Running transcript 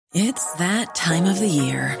It's that time of the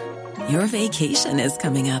year. Your vacation is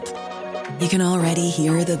coming up. You can already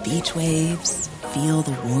hear the beach waves, feel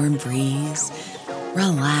the warm breeze,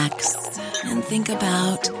 relax, and think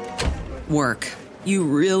about work. You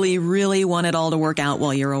really, really want it all to work out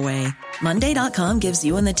while you're away. Monday.com gives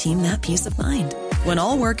you and the team that peace of mind. When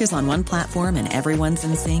all work is on one platform and everyone's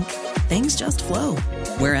in sync, things just flow.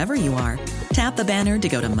 Wherever you are, tap the banner to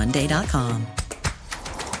go to Monday.com.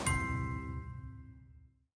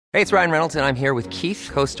 Hey, it's Ryan Reynolds, and I'm here with Keith,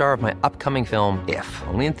 co-star of my upcoming film, If,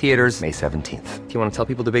 only in theaters May 17th. Do you want to tell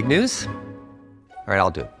people the big news? All right,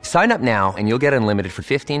 I'll do it. Sign up now and you'll get unlimited for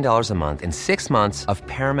 $15 a month and 6 months of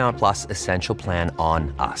Paramount Plus Essential Plan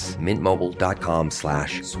on us.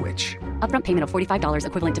 MintMobile.com/switch. Upfront payment of $45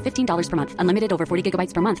 equivalent to $15 per month. Unlimited over 40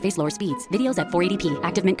 gigabytes per month. Face lower speeds. Videos at 480p.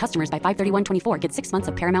 Active Mint customers by 531.24 get 6 months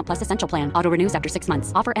of Paramount Plus Essential Plan. Auto renews after 6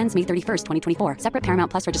 months. Offer ends May 31st, 2024. Separate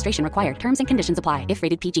Paramount Plus registration required. Terms and conditions apply if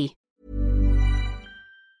rated PG.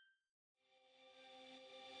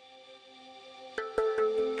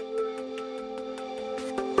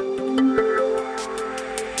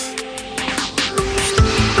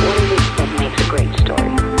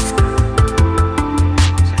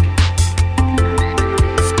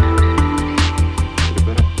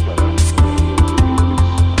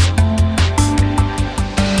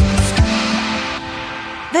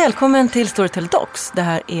 Välkommen till Storytel Docs. Det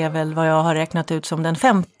här är väl vad jag har räknat ut som den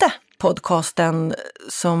 5:e podcasten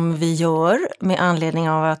som vi gör med anledning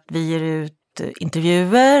av att vi ger ut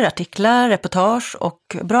intervjuer, artiklar, reportage och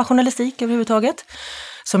bra journalistik överhuvudtaget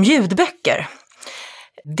som ljudböcker.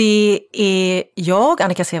 Det är jag,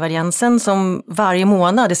 Annika Sevard Jensen, som varje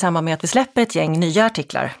månad i samband med att vi släpper ett gäng nya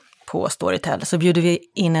artiklar på Storytel så bjuder vi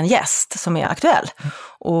in en gäst som är aktuell.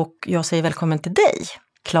 Och jag säger välkommen till dig,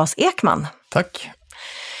 Claes Ekman. Tack.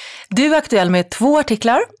 Du är aktuell med 2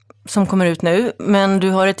 artiklar som kommer ut nu, men du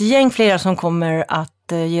har ett gäng flera som kommer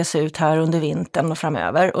att ges ut här under vintern och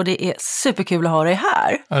framöver. Och det är superkul att ha dig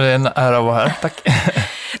här. Ja, det är en ära att vara här, tack.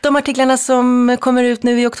 De artiklarna som kommer ut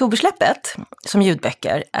nu i oktobersläppet som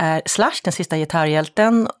ljudböcker är Slash, den sista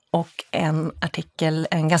gitarrhjälten, och en artikel,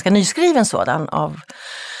 en ganska nyskriven sådan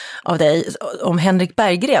av dig om Henrik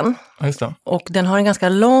Berggren. Ja, just det. Och den har en ganska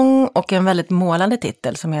lång och en väldigt målande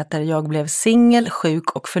titel som heter Jag blev singel,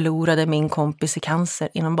 sjuk och förlorade min kompis i cancer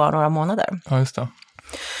inom bara några månader. Ja, just det.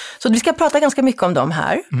 Så vi ska prata ganska mycket om dem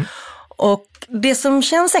här. Mm. Och det som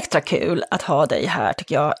känns extra kul att ha dig här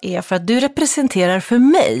tycker jag är för att du representerar för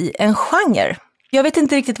mig en genre. Jag vet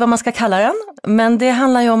inte riktigt vad man ska kalla den, men det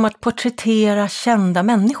handlar ju om att porträttera kända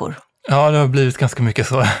människor. Ja, det har blivit ganska mycket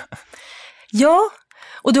så. Ja,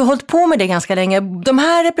 och du har hållit på med det ganska länge. De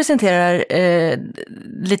här representerar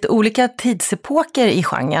lite olika tidsepoker i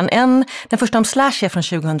genren. Den första om Slash är från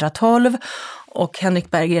 2012 och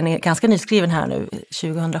Henrik Berggren är ganska nyskriven här nu,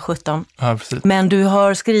 2017. Ja, precis. Men du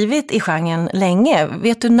har skrivit i genren länge.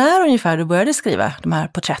 Vet du när ungefär du började skriva de här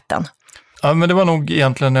porträtten? Ja, men det var nog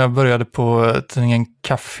egentligen när jag började på tidningen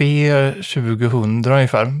Café 2000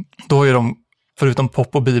 ungefär. Då är de, förutom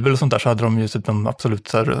pop och bibel och sånt där, så hade de ju typ de absolut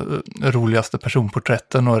så här, roligaste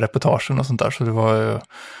personporträtten och reportagen och sånt där. Så det var,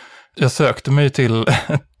 jag sökte mig till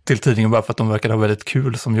tidningen bara för att de verkade ha väldigt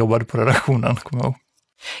kul som jobbade på redaktionen, kommer jag ihåg.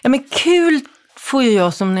 Ja, men kul får ju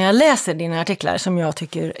jag som när jag läser dina artiklar som jag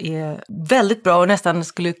tycker är väldigt bra och nästan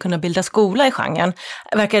skulle kunna bilda skola i genren.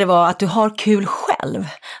 Verkar det vara att du har kul själv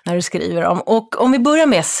när du skriver dem. Och om vi börjar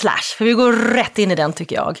med Slash, för vi går rätt in i den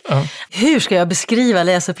tycker jag. Hur ska jag beskriva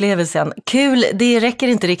läsupplevelsen? Kul, det räcker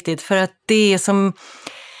inte riktigt för att det är som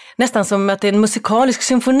nästan som att det är en musikalisk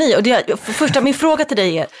symfoni. Och min fråga till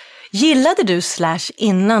dig är, gillade du Slash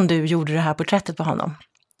innan du gjorde det här porträttet på honom?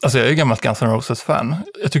 Alltså jag är ju gammalt Guns N' Roses-fan.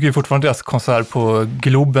 Jag tycker ju fortfarande deras konsert på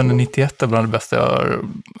Globen 91 är bland det bästa jag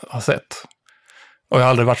har sett. Och jag har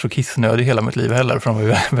aldrig varit så kissnödig i hela mitt liv heller, för de var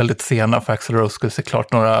ju väldigt sena för Axl Rose skulle se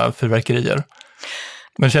klart några fyrverkerier.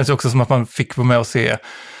 Men det känns ju också som att man fick vara med och se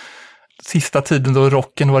sista tiden då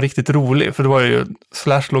rocken var riktigt rolig. För det var ju,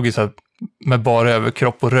 Slash låg ju så här med bara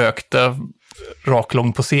överkropp och rökte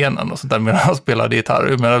raklång på scenen och sånt där medan han spelade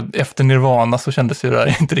gitarr. Men efter Nirvana så kändes ju det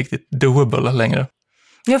här inte riktigt doable längre.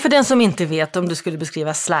 Ja, för den som inte vet, om du skulle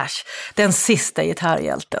beskriva Slash, den sista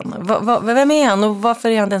gitarrhjälten. Vem är han och varför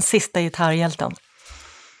är han den sista gitarrhjälten?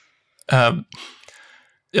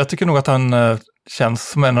 Jag tycker nog att han känns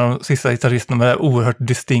som en av de sista gitarristerna med det oerhört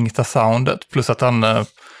distinkta soundet. Plus att han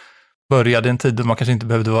började i en tid då man kanske inte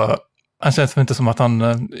behövde vara... Han känns inte som att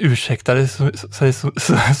han ursäktade sig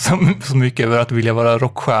så mycket över att vilja vara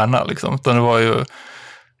rockstjärna. Liksom. Utan det var ju...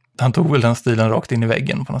 Han tog väl den stilen rakt in i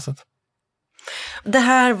väggen på något sätt. Det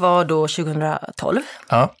här var då 2012.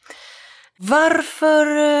 Ja. Varför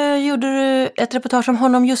gjorde du ett reportage om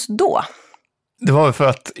honom just då? Det var för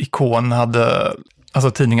att Ikon hade,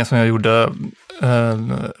 alltså tidningen som jag gjorde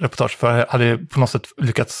reportage för, hade på något sätt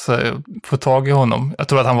lyckats få tag i honom. Jag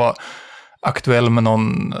tror att han var aktuell med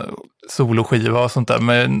någon soloskiva och sånt där.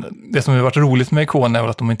 Men det som har varit roligt med Ikon är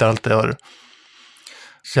att de inte alltid har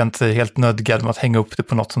känt sig helt nödgade med att hänga upp det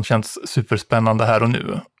på något som känns superspännande här och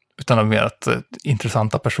nu. Utan det är mer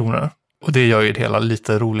intressanta personer. Och det gör ju det hela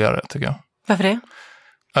lite roligare, tycker jag. Varför det?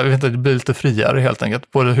 Jag vet inte, det blir lite friare helt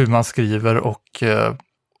enkelt. Både hur man skriver och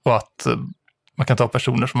att man kan ta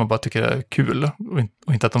personer som man bara tycker är kul.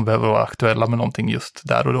 Och inte att de behöver vara aktuella med någonting just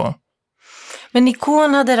där och då. Men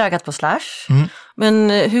Ikon hade raggat på Slash. Men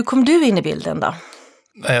hur kom du in i bilden då?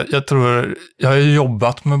 Jag tror, jag har ju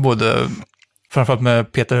jobbat med framförallt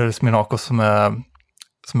med Peter Sminakos som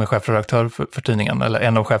är chefredaktör för tidningen, eller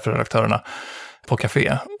en av chefredaktörerna på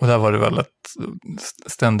Café. Och där var det väl ett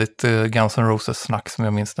ständigt Guns N' Roses-snack som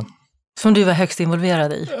jag minns det. Som du var högst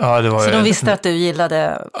involverad i? Ja, det var så de visste att du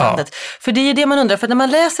gillade bandet? Ja. För det är ju det man undrar, för när man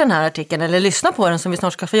läser den här artikeln eller lyssnar på den som vi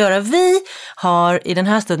snart ska få göra, vi har i den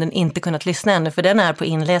här stunden inte kunnat lyssna ännu, för den är på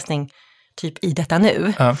inläsning typ i detta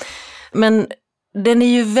nu. Ja. Men den är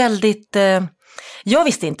ju väldigt... jag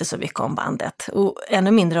visste inte så mycket om bandet och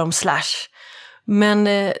ännu mindre om Slash. Men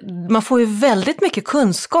man får ju väldigt mycket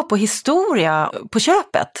kunskap och historia på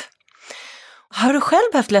köpet. Har du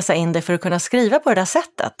själv behövt läsa in det för att kunna skriva på det där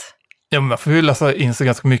sättet? Ja, man får ju läsa in sig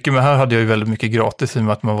ganska mycket, men här hade jag ju väldigt mycket gratis i och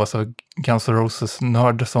med att man var så Guns N'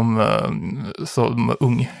 Roses-nörd som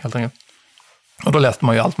ung helt enkelt. Och då läste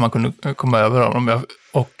man ju allt man kunde komma över av dem.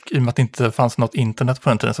 Och i och med att det inte fanns något internet på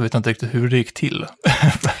den tiden så vet jag inte riktigt hur det gick till.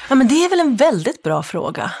 Ja, men det är väl en väldigt bra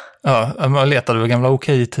fråga. Ja, man letade över gamla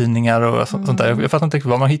Okej-tidningar och sånt där. Jag fattar inte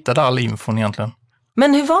riktigt var man hittade all infon egentligen.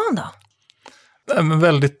 Men hur var han då? Men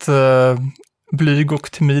väldigt blyg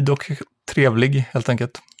och timid och trevlig helt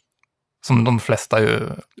enkelt. Som de flesta ju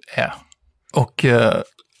är. Och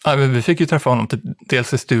vi fick ju träffa honom typ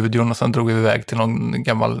dels i studion och sen drog vi iväg till någon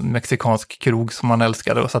gammal mexikansk krog som han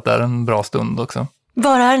älskade och satt där en bra stund också.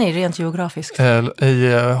 Var är ni rent geografiskt?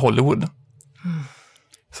 I Hollywood.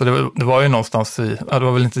 Så det var ju någonstans det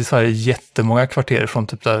var väl inte så här jättemånga kvarter från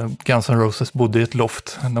typ där Guns N' Roses bodde i ett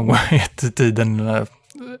loft någon gång i tiden,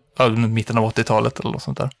 mitten av 80-talet eller något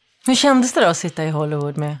sånt där. Hur kändes det då att sitta i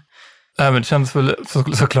Hollywood med? Men det kändes väl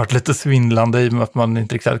såklart lite svindlande i och med att man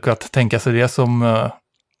inte riktigt hade kunnat tänka sig det som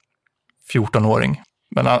 14-åring.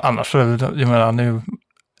 Men annars, jag menar, han är ju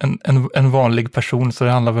en vanlig person, så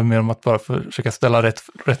det handlar väl mer om att bara försöka ställa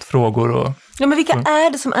rätt frågor. Och, ja, men vilka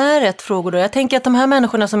är det som är rätt frågor då? Jag tänker att de här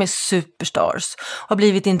människorna som är superstars har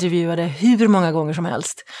blivit intervjuade hur många gånger som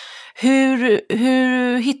helst.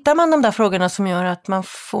 Hur hittar man de där frågorna som gör att man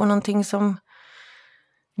får någonting som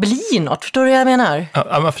blir något? Förstår du vad jag menar?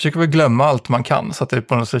 Ja, man försöker väl glömma allt man kan så att det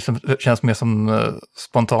på något sätt känns mer som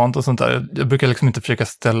spontant och sånt där. Jag brukar liksom inte försöka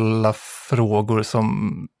ställa frågor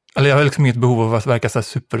som... Eller jag har liksom inget behov av att verka så här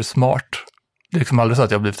supersmart. Det är liksom aldrig så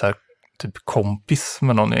att jag har blivit så här typ kompis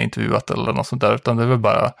med någon jag intervjuat eller något sånt där, utan det är väl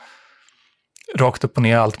bara rakt upp och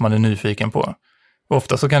ner allt man är nyfiken på. Och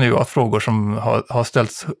ofta så kan det ju vara frågor som har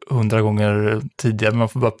ställts 100 gånger tidigare, men man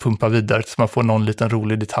får bara pumpa vidare tills man får någon liten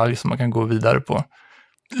rolig detalj som man kan gå vidare på.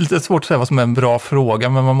 Lite svårt att säga vad som är en bra fråga,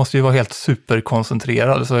 men man måste ju vara helt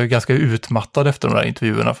superkoncentrerad, så jag är ganska utmattad efter de där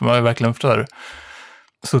intervjuerna, för man har ju verkligen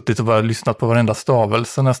suttit och bara lyssnat på varenda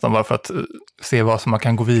stavelse nästan, bara för att se vad som man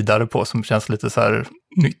kan gå vidare på som känns lite så här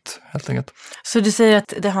nytt helt enkelt. Så du säger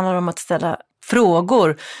att det handlar om att ställa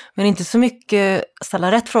frågor, men inte så mycket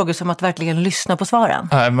ställa rätt frågor som att verkligen lyssna på svaren?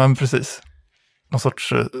 Nej, men precis. Någon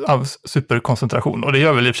sorts superkoncentration. Och det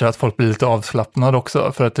gör väl i och för sig att folk blir lite avslappnade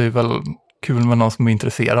också, för att det är väl kul med någon som är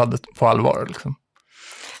intresserad på allvar liksom.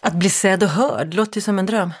 Att bli sedd och hörd låter ju som en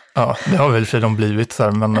dröm. Ja, det har väl för de blivit så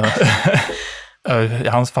här, men i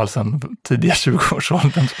hans fall sen tidiga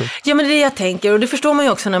 20-årsåldern. Ja, men det är det jag tänker, och det förstår man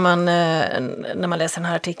ju också när man läser den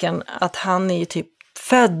här artikeln, att han är ju typ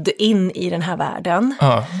född in i den här världen.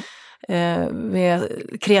 Ja. Med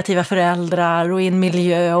kreativa föräldrar och i en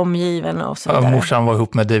miljö omgiven och så vidare. Ja, morsan var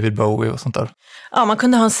ihop med David Bowie och sånt där. Ja, man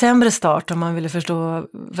kunde ha en sämre start om man ville förstå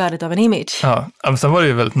värdet av en image. Ja, men sen var det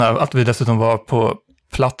ju väldigt nära att vi dessutom var på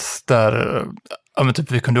plats där, ja, men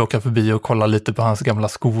typ vi kunde åka förbi och kolla lite på hans gamla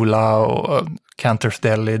skola och Cantor's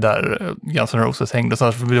Deli där Guns N' Roses hängde.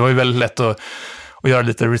 Så det var ju väldigt lätt att göra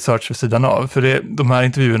lite research vid sidan av. För de här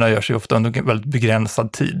intervjuerna görs ju ofta under väldigt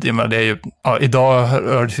begränsad tid. Men det är ju, idag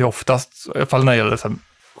rör det sig oftast, i alla fall när det gäller så här,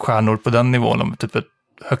 stjärnor på den nivån, om typ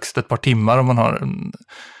högst ett par timmar om man har en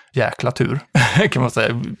jäkla tur, kan man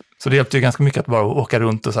säga. Så det hjälpte ju ganska mycket att bara åka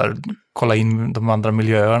runt och så här, kolla in de andra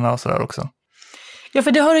miljöerna och sådär också. Ja,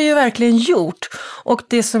 för det har du ju verkligen gjort. Och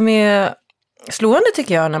det som är slående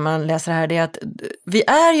tycker jag när man läser det här, det är att vi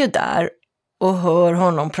är ju där och hör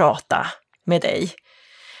honom prata med dig.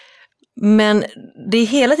 Men det är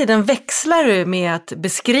hela tiden växlar du med att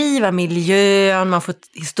beskriva miljön, man får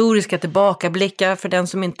historiska tillbakablickar för den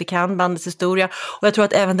som inte kan bandets historia. Och jag tror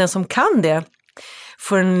att även den som kan det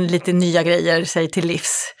får en lite nya grejer sig till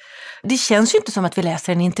livs. Det känns ju inte som att vi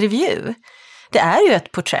läser en intervju. Det är ju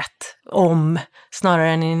ett porträtt om snarare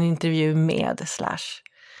än en intervju med Slash.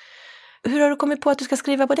 Hur har du kommit på att du ska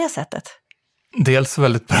skriva på det sättet? Dels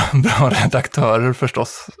väldigt bra redaktörer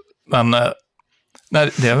förstås. Men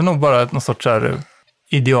nej, det är väl nog bara någon sorts här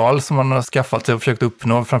ideal som man har skaffat sig och försökt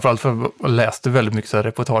uppnå. Framförallt för att jag läste väldigt mycket så här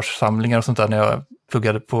reportagesamlingar och sånt där när jag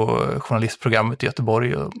pluggade på journalistprogrammet i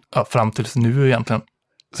Göteborg och fram tills nu egentligen.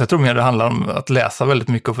 Så jag tror mer det handlar om att läsa väldigt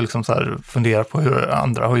mycket och liksom så här fundera på hur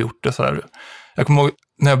andra har gjort det. Så här. Jag kommer ihåg,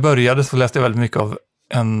 när jag började så läste jag väldigt mycket av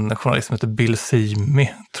en journalist som heter Bill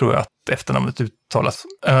Simi, tror jag att efternamnet uttalas,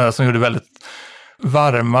 som gjorde väldigt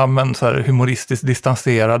varma men så här humoristiskt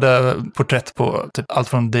distanserade porträtt på typ allt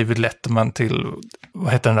från David Letterman till,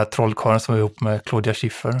 vad heter den där trollkarlen som var ihop med Claudia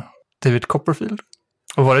Schiffer? David Copperfield?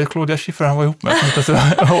 Och var det Claudia Schiffer han var ihop med? Jag inte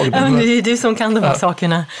ihåg det. Ja, det är du som kan de här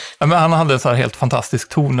sakerna. Ja, men han hade en så här helt fantastisk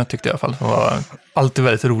ton tyckte jag i alla fall. Det var alltid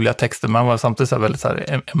väldigt roliga texter, men han var samtidigt så här väldigt så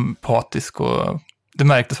här empatisk och det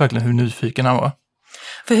märktes verkligen hur nyfiken han var.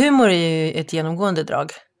 För humor är ju ett genomgående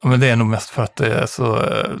drag. Ja, men det är nog mest för att det är så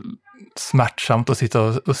smärtsamt att sitta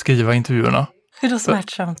och skriva intervjuerna. Hur då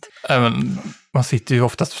smärtsamt? Även, man sitter ju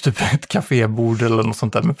oftast typ ett kafébord eller något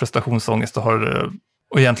sånt där med prestationsångest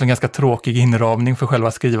och egentligen ganska tråkig inramning för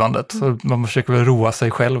själva skrivandet. Så man försöker väl roa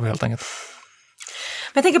sig själv helt enkelt.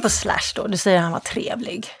 Men jag tänker på Slash då, du säger att han var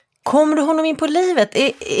trevlig. Kommer du honom in på livet?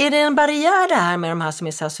 Är det en barriär det här med de här som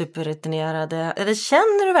är så här superrutinerade? Eller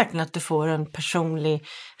känner du verkligen att du får en personlig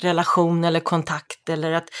relation eller kontakt?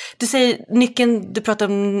 Eller att du säger nyckeln, du pratar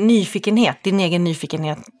om nyfikenhet, din egen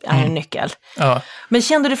nyfikenhet är en nyckel. Ja. Men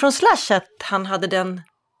kände du från Slash att han hade den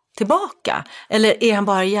tillbaka? Eller är han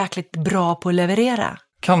bara jäkligt bra på att leverera?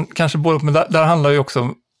 Kanske både, men där handlar ju också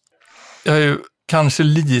om, jag är ju kanske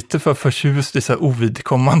lite för förtjust i så här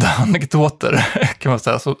ovidkommande anekdoter kan man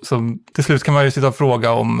säga. Så till slut kan man ju sitta och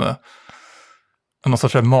fråga om någon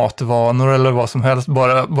sorts matvanor eller vad som helst,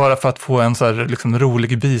 bara för att få en så här liksom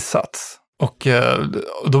rolig bisats. Och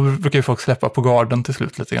då brukar ju folk släppa på garden till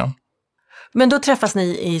slut lite grann. Men då träffas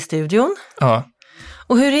ni i studion? Ja.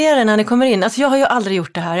 Och hur är det när ni kommer in? Alltså jag har ju aldrig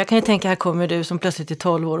gjort det här. Jag kan ju tänka, här kommer du som plötsligt är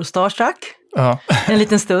 12 år och starstruck. Ja. En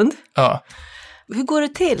liten stund. Ja. Hur går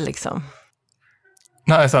det till liksom?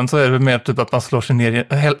 Nej, sen så är det mer typ att man slår sig ner,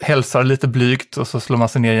 hälsar lite blygt och så slår man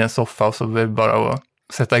sig ner i en soffa och så är det bara att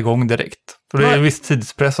sätta igång direkt. För det är en viss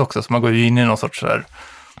tidspress också, så man går ju in i någon sorts här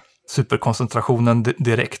superkoncentrationen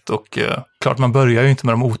direkt och klart man börjar ju inte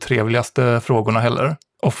med de otrevligaste frågorna heller.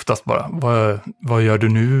 Oftast bara, vad gör du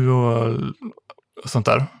nu och sånt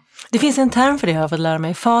där. Det finns en term för det jag har fått lära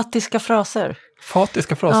mig, fatiska fraser.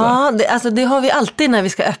 Fatiska fraser? Ja, det har vi alltid när vi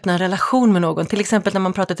ska öppna en relation med någon. Till exempel när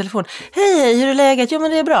man pratar i telefon. Hej, hur är läget? Jo,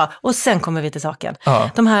 men det är bra. Och sen kommer vi till saken. Ja.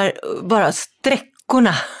 De här bara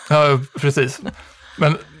sträckorna. Ja, precis.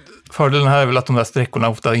 Men fördelen här är väl att de där sträckorna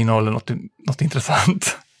ofta innehåller något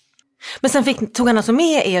intressant. Men sen tog han alltså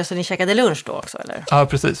med er så ni käkade lunch då också, eller? Ja,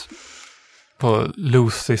 precis. På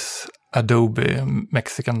Lucy's Adobe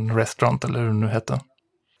Mexican Restaurant, eller hur det nu hette.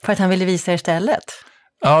 För att han ville visa er stället?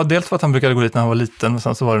 Ja, dels för att han brukade gå dit när han var liten, men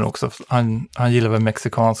sen så var det också, han gillar väl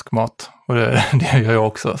mexikansk mat, och det gör jag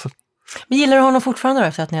också. Så. Men gillar du honom fortfarande då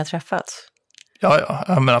efter att ni har träffats? Ja,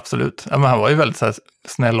 men absolut. Ja, men han var ju väldigt så här,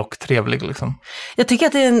 snäll och trevlig liksom. Jag tycker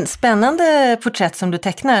att det är en spännande porträtt som du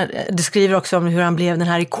tecknar. Du skriver också om hur han blev den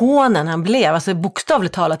här ikonen han blev, alltså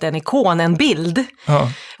bokstavligt talat en ikon, en bild.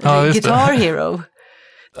 Ja, just Guitar det. Hero.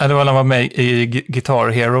 Ja, det var när han var med i Guitar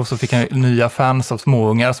Hero så fick han nya fans av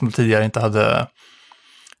småungar som tidigare inte hade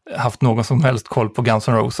haft någon som helst koll på Guns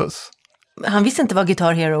N' Roses. Han visste inte vad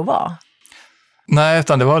Guitar Hero var. Nej,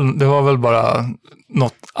 utan det var väl bara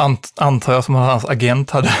något, antar jag, som hans agent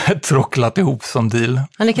hade tråcklat ihop som deal.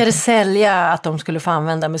 Han lyckades sälja att de skulle få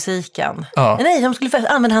använda musiken. Ja. Nej, de skulle få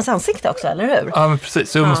använda hans ansikte också, eller hur? Ja, men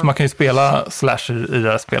precis. Så man kan ju spela Slasher i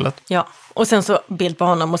det här spelet. Ja, och sen så bild på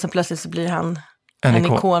honom och sen plötsligt så blir han en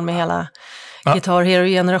ikon med hela Guitar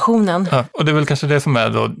Hero-generationen. Ja, och det är väl kanske det som är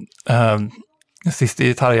då sist i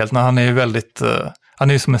Gitarrhjältarna. Han är ju väldigt... Han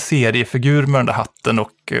är ju som en seriefigur med den där hatten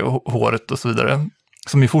och håret och så vidare.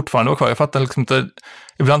 Som ju fortfarande var kvar. Jag fattar liksom inte...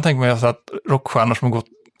 Ibland tänker man ju så att rockstjärnor som har gått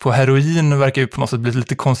på heroin verkar ju på något sätt bli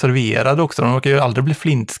lite konserverade också. De verkar ju aldrig bli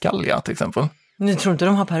flintskalliga till exempel. Du tror inte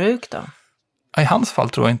de har peruk då? I hans fall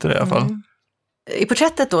tror jag inte det i alla fall. i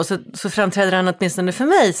porträttet då så framträder han åtminstone för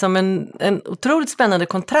mig som en otroligt spännande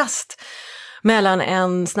kontrast mellan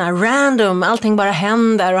en sån här random, allting bara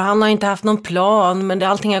händer och han har inte haft någon plan men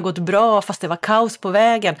allting har gått bra fast det var kaos på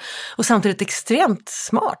vägen, och samtidigt extremt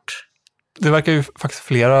smart. Det verkar ju faktiskt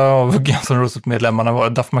flera av Guns N' Roses-medlemmarna vara.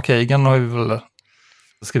 Duff McKagan har ju väl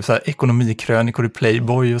skrivit så här ekonomikrönikor i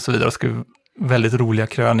Playboy och så vidare, och skrivit väldigt roliga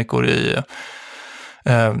krönikor i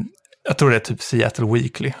jag tror det är typ Seattle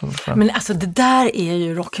Weekly. Men alltså det där är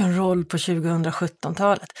ju rock'n'roll på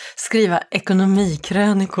 2017-talet. Skriva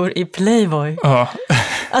ekonomikrönikor i Playboy. Ja.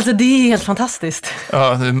 Alltså det är helt fantastiskt.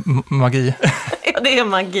 Ja, det är magi. Ja, det är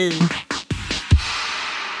magi.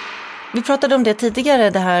 Vi pratade om det tidigare,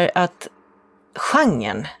 det här att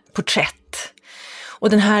genren, porträtt. Och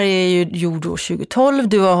den här är ju gjord år 2012.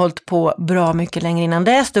 Du har hållit på bra mycket längre innan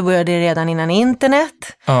dess. Du började redan innan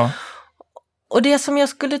internet. Ja. Och det som jag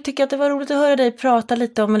skulle tycka att det var roligt att höra dig prata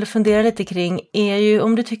lite om eller fundera lite kring är ju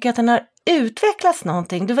om du tycker att den har utvecklats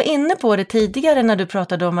någonting. Du var inne på det tidigare när du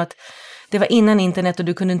pratade om att det var innan internet och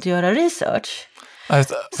du kunde inte göra research. Ja,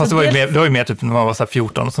 fast det var ju mer typ när man var så här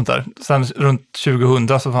 14 och sånt där. Sen runt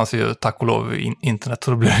 2000 så fanns ju tack och lov internet,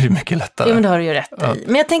 så då blev det ju mycket lättare. Jo, men det har du ju rätt i.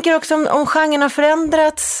 Men jag tänker också om genren har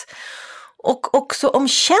förändrats och också om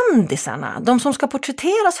kändisarna, de som ska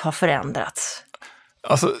porträtteras, har förändrats.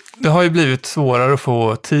 Alltså, det har ju blivit svårare att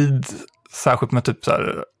få tid, särskilt med typ så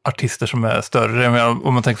här artister som är större.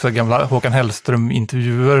 Om man tänker på gamla Håkan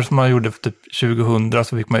Hellström-intervjuer som man gjorde för typ 2000,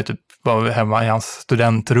 så fick man ju typ vara hemma i hans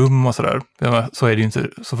studentrum och sådär. Så är det ju inte,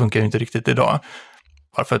 så funkar det ju inte riktigt idag.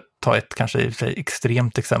 Bara för att ta ett kanske i och för sig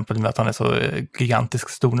extremt exempel med att han är så gigantisk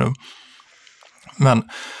stor nu. Men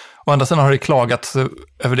å andra sidan har det klagats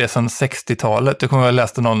över det sedan 60-talet. Jag kommer ihåg att jag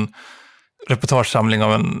läste någon reportagesamling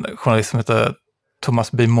av en journalist som heter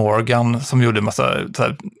Thomas B. Morgan, som gjorde en massa så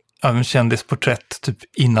här, kändisporträtt typ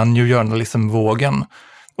innan New Journalism-vågen.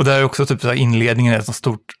 Och där är också typ så här, inledningen är ett så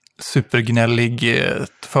stort supergnällig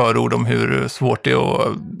förord om hur svårt det är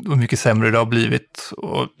och hur mycket sämre det har blivit.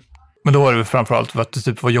 Men då var det framförallt för att det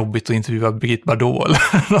typ var jobbigt att intervjua Brigitte Bardot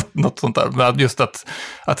eller något sånt där. Men just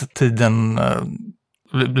att tiden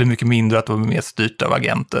blev mycket mindre, att det var mer styrt av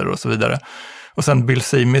agenter och så vidare. Och sen Bill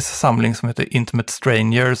Simis samling som heter Intimate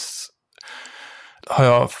Strangers har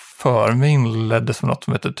jag för mig inleddes som något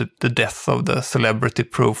som heter typ The Death of the Celebrity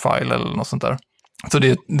Profile eller något sånt där. Så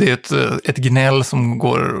det är ett gnäll som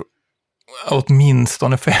går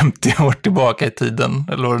åtminstone 50 år tillbaka i tiden,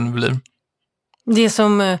 eller vad det nu blir. Det är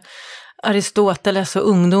som Aristoteles och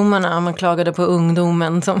ungdomarna, man klagade på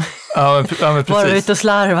ungdomen som var ute och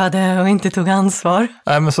slarvade och inte tog ansvar.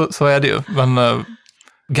 Nej, men så är det ju. Men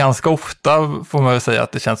ganska ofta får man väl säga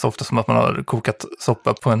att det känns ofta som att man har kokat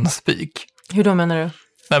soppa på en spik. Hur då menar du?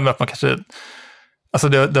 Nej, men att man kanske... Alltså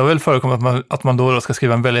det har väl förekommit att man då ska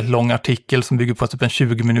skriva en väldigt lång artikel som bygger på typ en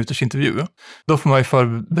 20 minuters intervju. Då får man ju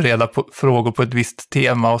förbereda frågor på ett visst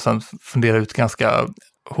tema och sen fundera ut ganska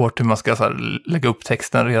hårt hur man ska så här lägga upp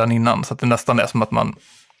texten redan innan. Så att det nästan är som att man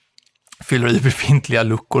fyller i befintliga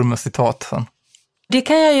luckor med citat sen. Det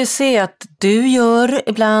kan jag ju se att du gör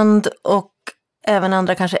ibland, och även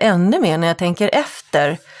andra kanske ännu mer när jag tänker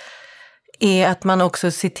efter, är att man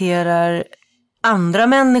också citerar andra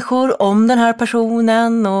människor om den här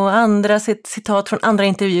personen och andra citat från andra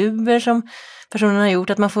intervjuer som personen har gjort,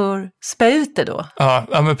 att man får spä ut det då. Ja,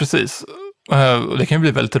 men precis. Och det kan ju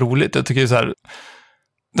bli väldigt roligt. Jag tycker så här,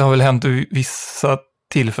 det har väl hänt i vissa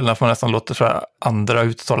tillfällen att man nästan låter så här andra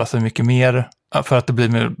uttala sig mycket mer, för att det blir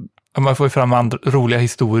mer, man får ju fram roliga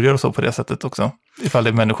historier och så på det sättet också. Ifall det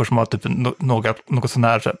är människor som har typ något sån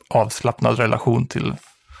här avslappnad relation till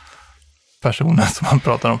personen som man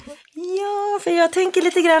pratar om. Ja, för jag tänker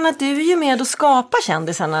lite grann att du är ju med och skapar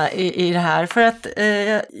kändisarna i det här. För att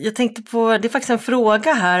jag tänkte på, det är faktiskt en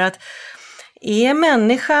fråga här, att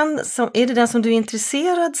är det den som du är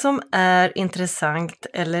intresserad som är intressant,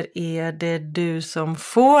 eller är det du som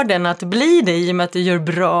får den att bli det i och med att du gör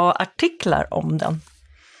bra artiklar om den?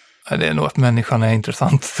 Det är nog att människan är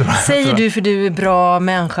intressant. Säger du för du är bra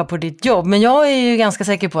människa på ditt jobb. Men jag är ju ganska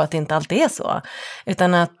säker på att det inte alltid är så.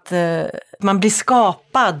 Utan att man blir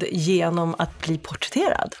skapad genom att bli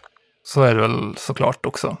porträtterad. Så är det väl såklart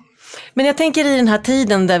också. Men jag tänker i den här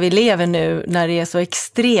tiden där vi lever nu, när det är så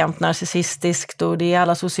extremt narcissistiskt och det är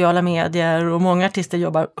alla sociala medier, och många artister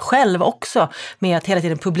jobbar själv också med att hela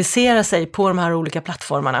tiden publicera sig på de här olika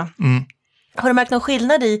plattformarna. Mm. Har du märkt någon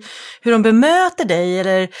skillnad i hur de bemöter dig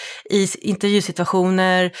eller i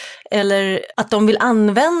intervjusituationer, eller att de vill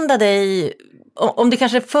använda dig? Om det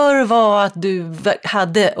kanske förr var att du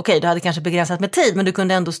hade kanske begränsat med tid, men du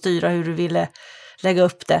kunde ändå styra hur du ville lägga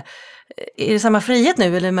upp det. Är det samma frihet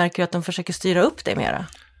nu, eller märker du att de försöker styra upp det mera?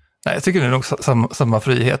 Nej, jag tycker det är nog samma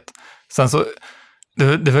frihet. Sen så, det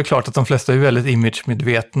är väl klart att de flesta är väldigt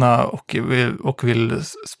image-medvetna och vill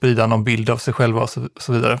sprida någon bild av sig själva och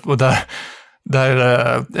så vidare. Och där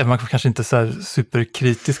är man kanske inte så här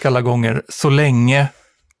superkritisk alla gånger, så länge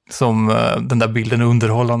som den där bilden är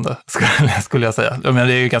underhållande, skulle jag säga. Jag menar,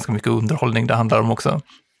 det är ju ganska mycket underhållning det handlar om också.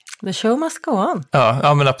 The show must go on.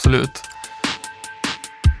 Ja, men absolut.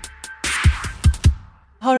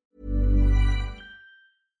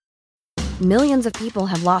 Millions of people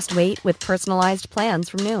have lost weight with personalized plans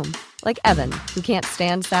from Noom. Like Evan, who can't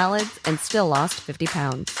stand salads and still lost 50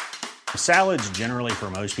 pounds. Salads generally for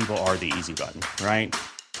most people are the easy button, right?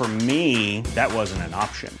 For me, that wasn't an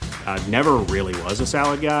option. I never really was a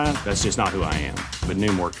salad guy. That's just not who I am. But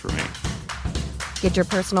Noom worked for me. Get your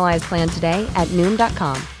personalized plan today at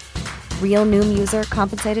Noom.com. Real Noom user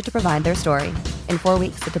compensated to provide their story. In 4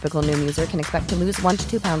 weeks, the typical Noom user can expect to lose 1 to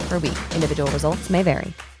 2 pounds per week. Individual results may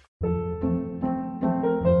vary.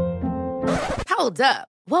 Hold up.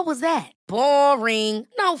 What was that? Boring.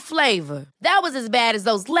 No flavor. That was as bad as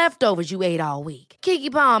those leftovers you ate all week.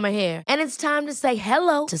 Keke Palmer here, and it's time to say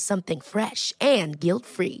hello to something fresh and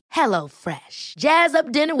guilt-free. Hello Fresh. Jazz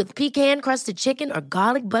up dinner with pecan-crusted chicken or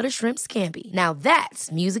garlic butter shrimp scampi. Now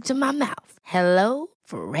that's music to my mouth. Hello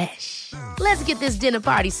Fresh. Let's get this dinner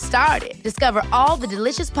party started. Discover all the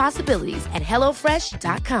delicious possibilities at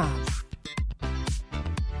hellofresh.com.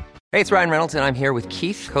 Hey, it's Ryan Reynolds, and I'm here with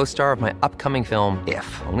Keith, co-star of my upcoming film, If,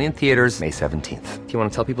 only in theaters May 17th. Do you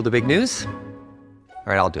want to tell people the big news?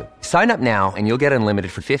 All right, I'll do it. Sign up now and you'll get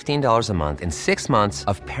unlimited for $15 a month and 6 months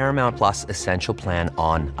of Paramount Plus Essential Plan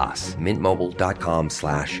on us.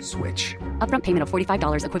 Mintmobile.com/switch. Upfront payment of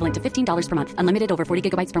 $45 equivalent to $15 per month. Unlimited over 40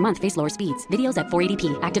 gigabytes per month. Face lower speeds. Videos at 480p.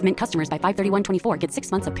 Active Mint customers by 531.24 get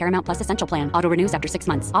 6 months of Paramount Plus Essential Plan. Auto renews after 6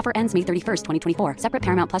 months. Offer ends May 31st, 2024. Separate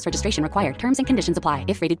Paramount Plus registration required. Terms and conditions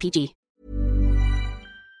apply if rated PG.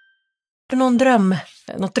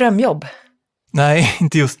 Något drömjobb? Nej,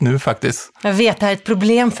 inte just nu faktiskt. Jag vet, det här är ett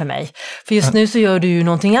problem för mig. För just nu så gör du ju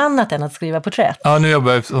någonting annat än att skriva porträtt. Ja, nu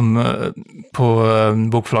jobbar jag på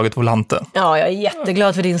bokförlaget Volante. Ja, jag är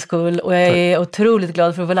jätteglad för din skull och jag är otroligt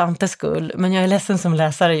glad för Volantes skull. Men jag är ledsen som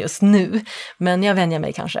läsare just nu. Men jag vänjer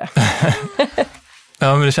mig kanske.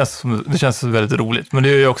 Ja, men det känns väldigt roligt. Men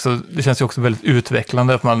det känns ju också väldigt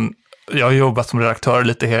utvecklande att jag har jobbat som redaktör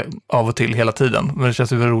lite av och till hela tiden. Men det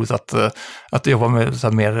känns ju väldigt roligt att jobba med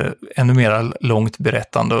så här ännu mer långt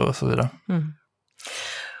berättande och så vidare. Mm.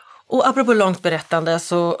 Och apropå långt berättande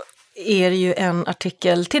så är det ju en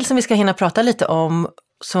artikel till som vi ska hinna prata lite om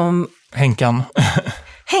som... Henkan.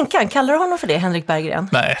 Henkan, kallar du honom för det, Henrik Berggren?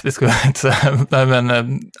 Nej, det skulle jag inte säga. Nej,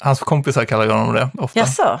 men hans kompisar kallar honom det ofta.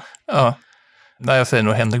 Jaså? Ja. Nej, jag säger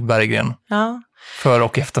nog Henrik Berggren. Ja. För-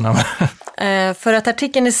 och efternamn. För att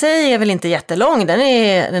artikeln i sig är väl inte jättelång. Den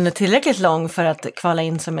är tillräckligt lång för att kvala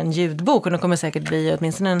in som en ljudbok. Och den kommer säkert bli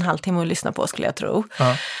åtminstone en halvtimme att lyssna på, skulle jag tro.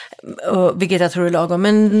 Ja. Vilket jag tror är lagom.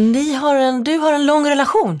 Men du har en lång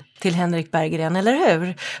relation till Henrik Berggren, eller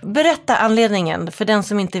hur? Berätta anledningen för den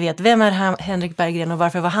som inte vet. Vem är Henrik Berggren och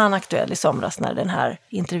varför var han aktuell i somras när den här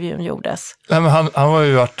intervjun gjordes? Nej, men han har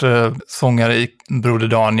ju varit sångare i Broder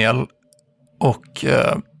Daniel och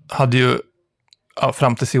hade ju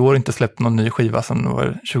fram tills i år inte släppt någon ny skiva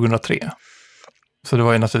sedan 2003. Så det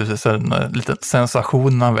var ju naturligtvis en liten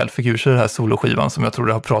sensation när han väl fick ur sig den här soloskivan som jag tror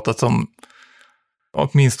det har pratats om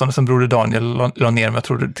åtminstone sen Broder Daniel la ner, men jag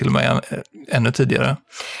tror det till och med ännu tidigare.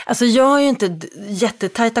 Alltså jag har ju inte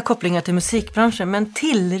jättetajta kopplingar till musikbranschen, men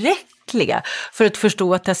tillräckliga för att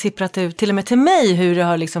förstå att det har sipprat ut till och med till mig hur det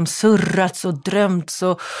har liksom surrats och drömts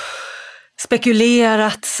och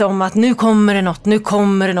spekulerats om att nu kommer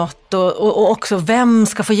det något och också vem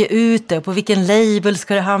ska få ge ut det och på vilken label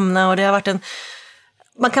ska det hamna, och det har varit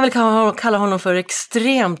man kan väl kalla honom för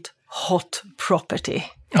extremt hot property.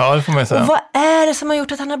 Ja, det får man säga. Och vad är det som har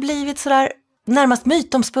gjort att han har blivit sådär närmast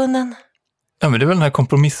mytomspunnen? Ja, men det är väl den här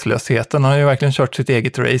kompromisslösheten. Han har ju verkligen kört sitt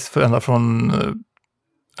eget race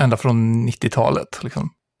ända från 90-talet liksom.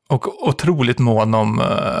 Och otroligt mån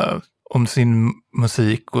om sin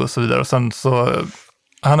musik och så vidare. Och sen så,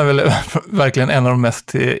 han är väl verkligen en av de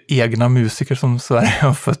mest egna musiker som Sverige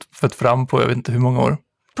har fått fram på, jag vet inte hur många år.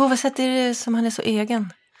 På vad sätt är det som han är så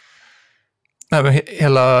egen? Nej, men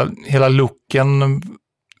hela looken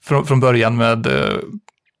från början med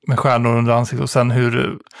stjärnor under ansiktet och sen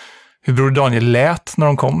hur Broder Daniel lät när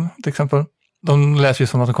de kom, till exempel. De lät ju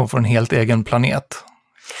som att de kom från en helt egen planet.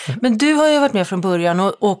 Men du har ju varit med från början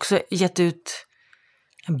och också gett ut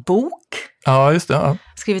en bok. Ja, just det. Ja.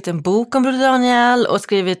 Skrivit en bok om Broder Daniel och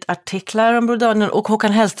skrivit artiklar om Broder Daniel. Och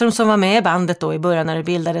Håkan Hellström som var med i bandet då i början när det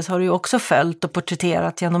bildades har du ju också följt och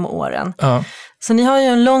porträtterat genom åren. Ja. Så ni har ju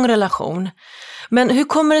en lång relation. Men hur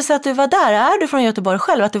kommer det sig att du var där? Är du från Göteborg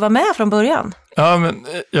själv? Att du var med från början? Ja, men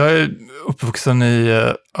jag är uppvuxen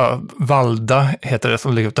i Valda, heter det,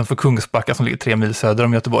 som ligger utanför Kungsbacka, som ligger 3 mil söder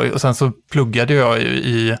om Göteborg. Och sen så pluggade jag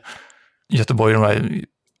i Göteborg de här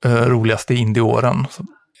roligaste indieåren,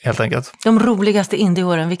 helt enkelt. De roligaste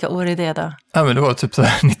indieåren, vilka år är det då? Ja, men det var typ så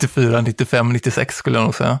här 94, 95, 96 skulle jag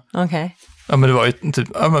nog säga. Okej. Okay. Ja, men det var ju typ,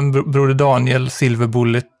 ja, men Broder Daniel, Silver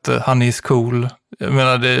Bullet, Honey is Cool. Jag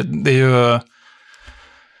menar, det är ju...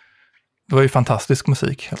 Det var ju fantastisk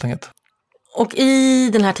musik, helt enkelt. Och i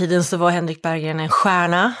den här tiden så var Henrik Berggren en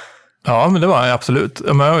stjärna. Ja, men det var han absolut.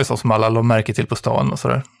 Men jag var ju så som alla lade märke till på stan och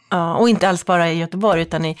sådär. Ja, och inte alls bara i Göteborg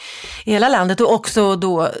utan i hela landet. Och också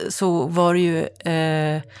då så var det ju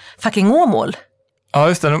Fucking Åmål. Ja,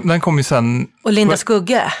 just det. Den kom ju sen... Och Linda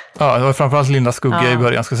Skugge. Ja, det var framförallt Linda Skugge i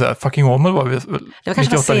början, ska jag säga. Fucking Åmål var vi... Det var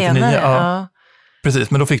kanske 98, 99. Ja.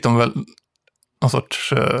 Precis, men då fick de väl någon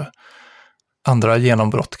sorts andra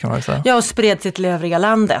genombrott, kan man väl säga. Ja, och spred sig till övriga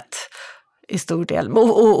landet i stor del.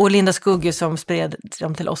 Och Linda Skugge som spred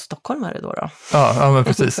dem till oss stockholmare då. Ja, men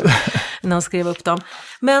precis. När han skrev upp dem.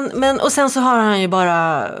 Men, och sen så har han ju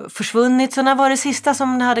bara försvunnit. Så när var det sista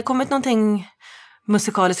som det hade kommit någonting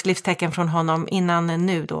musikaliskt livstecken från honom innan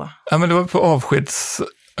nu då? Ja, men det var på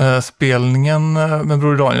avskedsspelningen med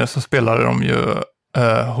Broder Daniel, så spelade de ju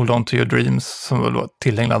Hold On To Your Dreams, som väl var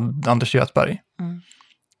tillägnad Anders Göthberg.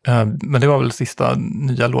 Men det var väl sista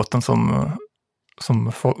nya låten som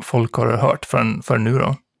folk har hört för nu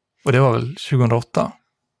då. Och det var väl 2008.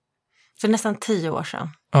 Så nästan 10 år sedan.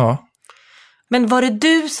 Ja. Men var det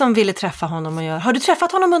du som ville träffa honom och göra? Har du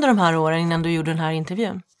träffat honom under de här åren innan du gjorde den här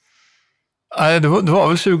intervjun? Nej, det var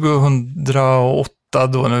väl 2008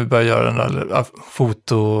 då när vi började göra den där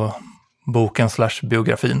fotoboken /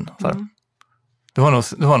 biografin. Så här. Det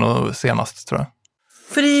var nog senast, tror jag.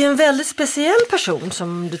 För det är ju en väldigt speciell person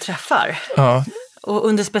som du träffar. Ja. Och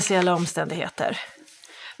under speciella omständigheter.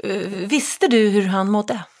 Visste du hur han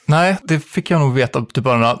mådde? Nej, det fick jag nog veta typ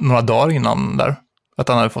bara några dagar innan där. Att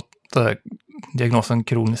han hade fått diagnosen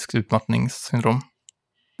kronisk utmattningssyndrom.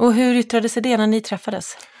 Och hur yttrade sig det när ni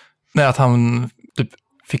träffades? Nej, att han typ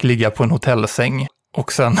fick ligga på en hotellsäng.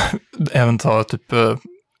 Och sen även ta typ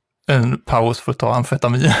en paus för att ta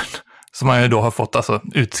amfetamin. Som han ju då har fått alltså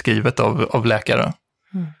utskrivet av läkare.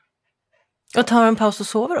 Och tar en paus och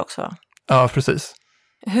sover också? Ja, precis.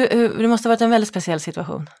 Det måste ha varit en väldigt speciell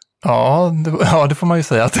situation. Ja, det får man ju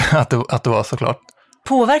säga att det var såklart.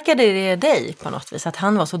 Påverkade det dig på något vis att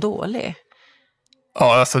han var så dålig?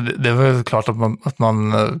 Ja, alltså det var ju klart att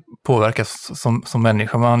man påverkas som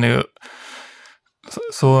människa. Men han är ju,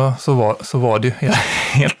 så var det ju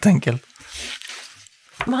helt enkelt.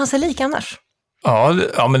 Men han ser lik annars?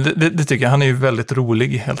 Ja, men det tycker jag. Han är ju väldigt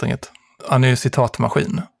rolig helt enkelt. Han är ju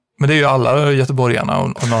citatmaskin. Men det är ju alla göteborgarna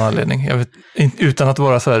av någon anledning. Jag vet, utan att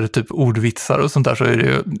vara så här typ ordvitsar och sånt där, så är det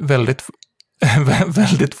ju väldigt,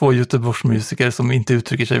 väldigt få Göteborgsmusiker som inte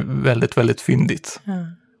uttrycker sig väldigt, väldigt fyndigt.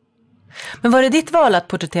 Men var det ditt val att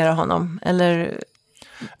porträttera honom? Eller?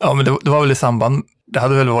 Ja, men det var väl i samband. Det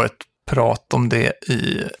hade väl varit prat om det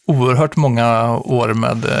i oerhört många år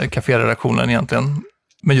med kaféredaktionen egentligen.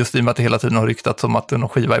 Men just i och med att det hela tiden har ryktats om att någon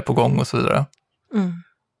skiva är på gång och så vidare.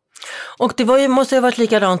 Och det måste ha varit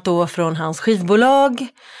likadant då från hans skivbolag,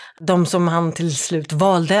 de som han till slut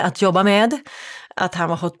valde att jobba med, att han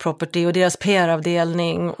var Hot Property och deras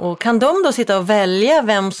PR-avdelning. Och kan de då sitta och välja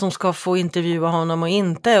vem som ska få intervjua honom och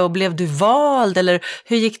inte? Och blev du vald eller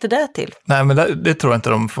hur gick det där till? Nej, men det tror jag inte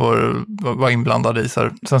de får vara inblandade i.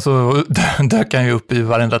 Sen så dök han ju upp i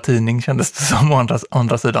varenda tidning, kändes det som, å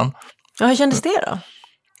andra sidan. Ja, hur kändes det då?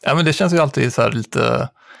 Ja, men det känns ju alltid så här lite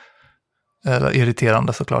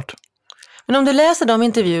irriterande såklart. Men om du läser de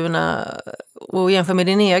intervjuerna och jämför med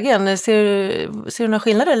din egen, ser du några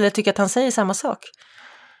skillnader eller tycker att han säger samma sak?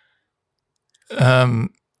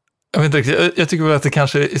 Jag vet inte riktigt. Jag tycker väl att det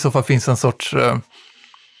kanske i så fall finns en sorts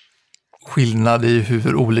skillnad i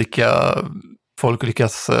hur olika folk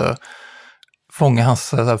lyckas fånga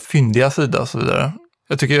hans fyndiga sida och så vidare.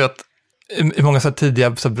 Jag tycker ju att i många så tidiga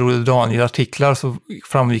Broder Daniel-artiklar så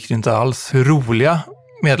framgick det inte alls hur roliga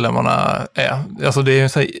medlemmarna är. Alltså det är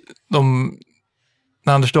så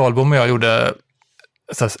när Anders Dahlbom och jag gjorde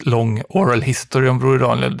så här lång oral history om Broder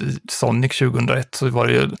Daniel i Sonic 2001, så var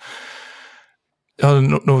det ju, jag har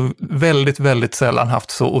nog väldigt, väldigt sällan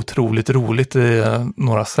haft så otroligt roligt i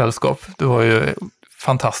några sällskap. Det var ju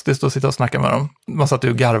fantastiskt att sitta och snacka med dem. Man satt ju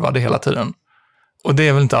och garvade hela tiden. Och det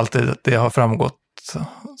är väl inte alltid att det har framgått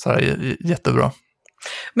så här jättebra.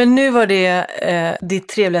 Men nu var det ditt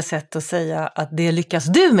trevliga sätt att säga att det lyckas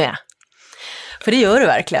du med. För det gör du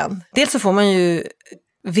verkligen. Dels så får man ju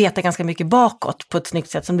veta ganska mycket bakåt på ett snyggt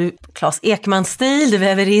sätt som du, Claes Ekman-stil, du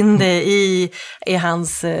väver in det i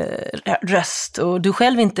hans röst och du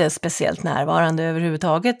själv inte är speciellt närvarande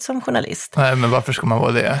överhuvudtaget som journalist. Nej, men varför ska man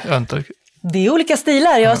vara det? Det är olika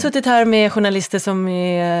stilar. Jag har suttit här med journalister som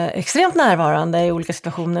är extremt närvarande i olika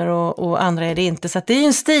situationer och andra är det inte. Så att det är ju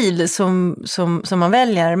en stil som man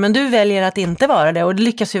väljer. Men du väljer att inte vara det och det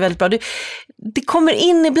lyckas ju väldigt bra. Det kommer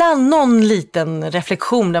in ibland någon liten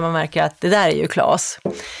reflektion där man märker att det där är ju Claes.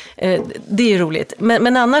 Det är ju roligt.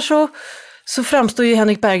 Men annars så framstår ju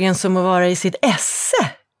Henrik Berggren som att vara i sitt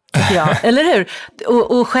esse. Ja, eller hur?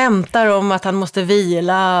 Och skämtar om att han måste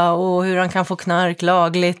vila och hur han kan få knark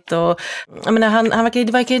lagligt. Och, jag menar, han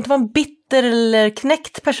verkar inte vara en bitter eller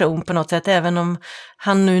knäckt person på något sätt, även om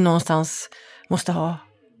han nu någonstans måste ha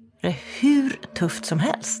det hur tufft som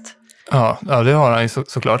helst. Ja, det har han ju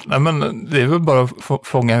såklart. Nej, men det är väl bara att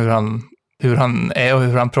fånga hur han är och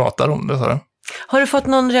hur han pratar om det. Så. Har du fått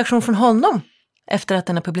någon reaktion från honom efter att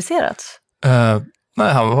den har publicerats?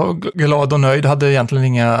 Nej, han var glad och nöjd, hade egentligen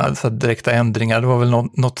inga så direkta ändringar. Det var väl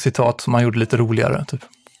något citat som han gjorde lite roligare. Typ.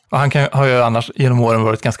 Och han har ju annars genom åren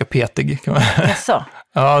varit ganska petig. Jaså?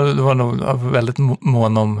 Ja, det var nog väldigt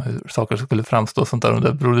mån om hur saker skulle framstå sånt där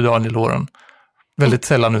under Broder Daniel-åren. Väldigt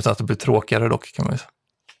sällan utan att det blev tråkigare dock, kan man ju säga.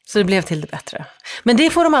 Så det blev till det bättre. Men det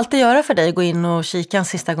får de alltid göra för dig, gå in och kika en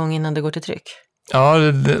sista gång innan det går till tryck? Ja,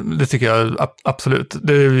 det tycker jag absolut.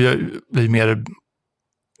 Det blir mer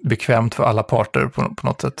bekvämt för alla parter på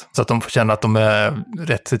något sätt. Så att de får känna att de är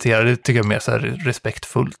rätt citerade. Det tycker jag är mer så här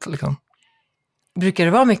respektfullt. Liksom. Brukar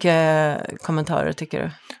det vara mycket kommentarer, tycker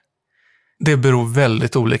du? Det beror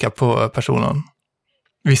väldigt olika på personen.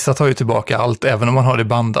 Vissa tar ju tillbaka allt, även om man har det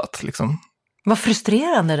bandat. Liksom. Vad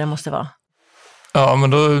frustrerande det måste vara. Ja,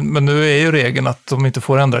 men nu är ju regeln att de inte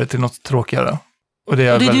får ändra det till något tråkigare. Och det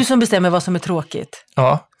är du som bestämmer vad som är tråkigt.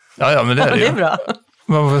 Ja men det är det ju. Det är bra.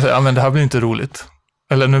 Man får säga, men det här blir inte roligt.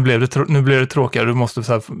 Eller nu blev det tråkigare,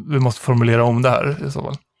 vi måste formulera om det här i så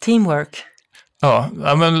fall. Teamwork. Ja,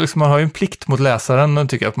 men liksom man har ju en plikt mot läsaren,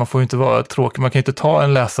 tycker jag. Att man får inte vara tråkig, man kan inte ta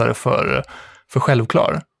en läsare för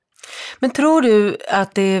självklar. Men tror du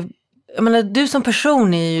att jag menar, du som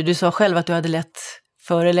person du sa själv att du hade lätt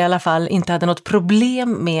för, eller i alla fall inte hade något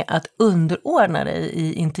problem med att underordna dig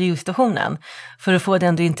i intervjustationen för att få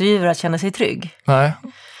den du intervjuar att känna sig trygg. Nej.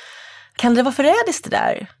 Kan det vara förrädiskt det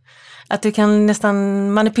där? Att du kan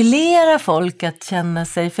nästan manipulera folk att känna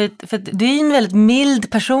sig, för det är ju en väldigt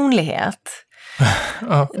mild personlighet.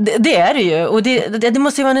 Ja. Det är det ju, och det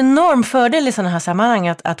måste ju vara en enorm fördel i sådana här sammanhang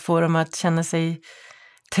att få dem att känna sig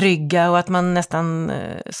trygga och att man nästan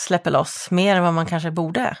släpper loss mer än vad man kanske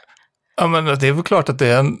borde. Ja, men det är väl klart att det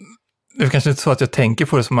är kanske inte så att jag tänker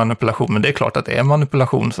på det som manipulation, men det är klart att det är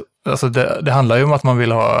manipulation. Alltså det handlar ju om att man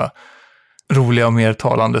vill ha roliga och mer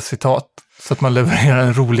talande citat, så att man levererar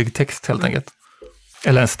en rolig text helt enkelt.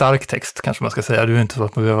 Eller en stark text kanske man ska säga. Det är ju inte så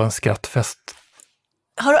att man behöver en skrattfest.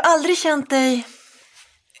 Har du aldrig känt dig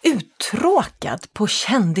uttråkad på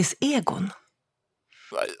kändisegon?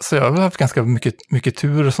 Så jag har haft ganska mycket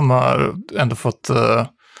tur som har ändå fått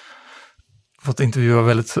intervjua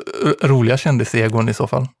väldigt roliga kändisegon i så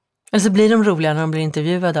fall. Eller så blir de roliga när de blir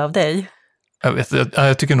intervjuade av dig?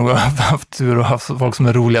 Jag tycker nog att jag har haft tur och haft folk som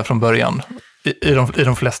är roliga från början. I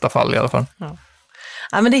de flesta fall i alla fall.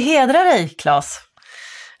 Ja, men det hedrar dig, Claes.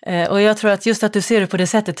 Och jag tror att just att du ser det på det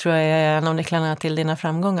sättet tror jag är en av nycklarna till dina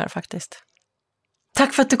framgångar faktiskt.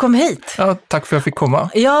 Tack för att du kom hit. Ja, tack för att jag fick komma.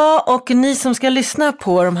 Ja, och ni som ska lyssna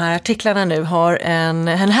på de här artiklarna nu har en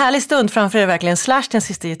härlig stund framför er verkligen. Slash, den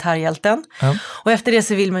sista gitarrhjälten. Ja. Och efter det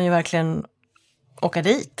så vill man ju verkligen åka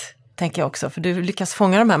dit, tänker jag också. För du lyckas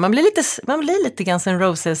fånga de här. Man blir lite Guns N'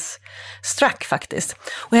 Roses struck faktiskt.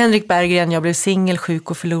 Och Henrik Berggren, jag blev singel,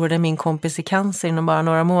 sjuk och förlorade min kompis i cancer inom bara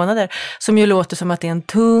några månader. Som ju låter som att det är en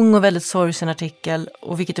tung och väldigt sorgsen artikel.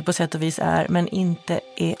 Och vilket det på sätt och vis är, men inte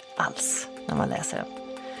är alls när man läser den.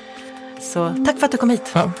 Så tack för att du kom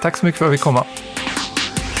hit. Ja, tack så mycket för att vi kom.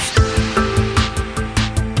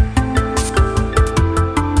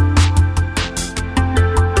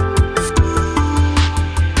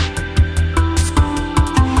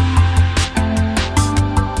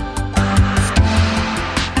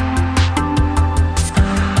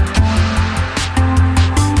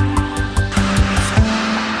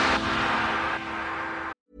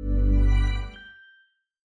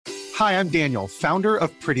 Hi, I'm Daniel, founder of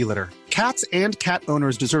Pretty Litter. Cats and cat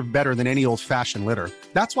owners deserve better than any old-fashioned litter.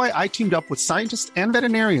 That's why I teamed up with scientists and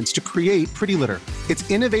veterinarians to create Pretty Litter. Its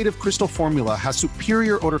innovative crystal formula has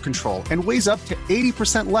superior odor control and weighs up to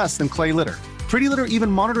 80% less than clay litter. Pretty Litter even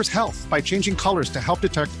monitors health by changing colors to help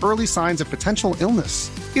detect early signs of potential illness.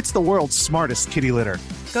 It's the world's smartest kitty litter.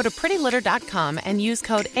 Go to prettylitter.com and use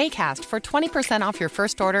code ACAST for 20% off your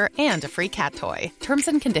first order and a free cat toy. Terms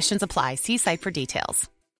and conditions apply. See site for details.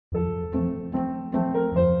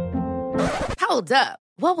 Hold up.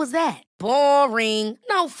 What was that? Boring.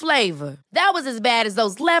 No flavor. That was as bad as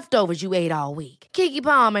those leftovers you ate all week. Keke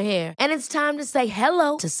Palmer here, and it's time to say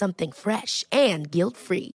hello to something fresh and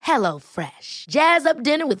guilt-free. Hello Fresh. Jazz up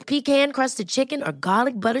dinner with pecan-crusted chicken or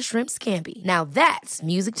garlic butter shrimp scampi. Now that's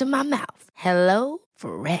music to my mouth. Hello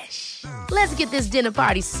Fresh. Let's get this dinner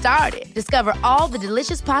party started. Discover all the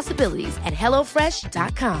delicious possibilities at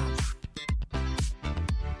HelloFresh.com.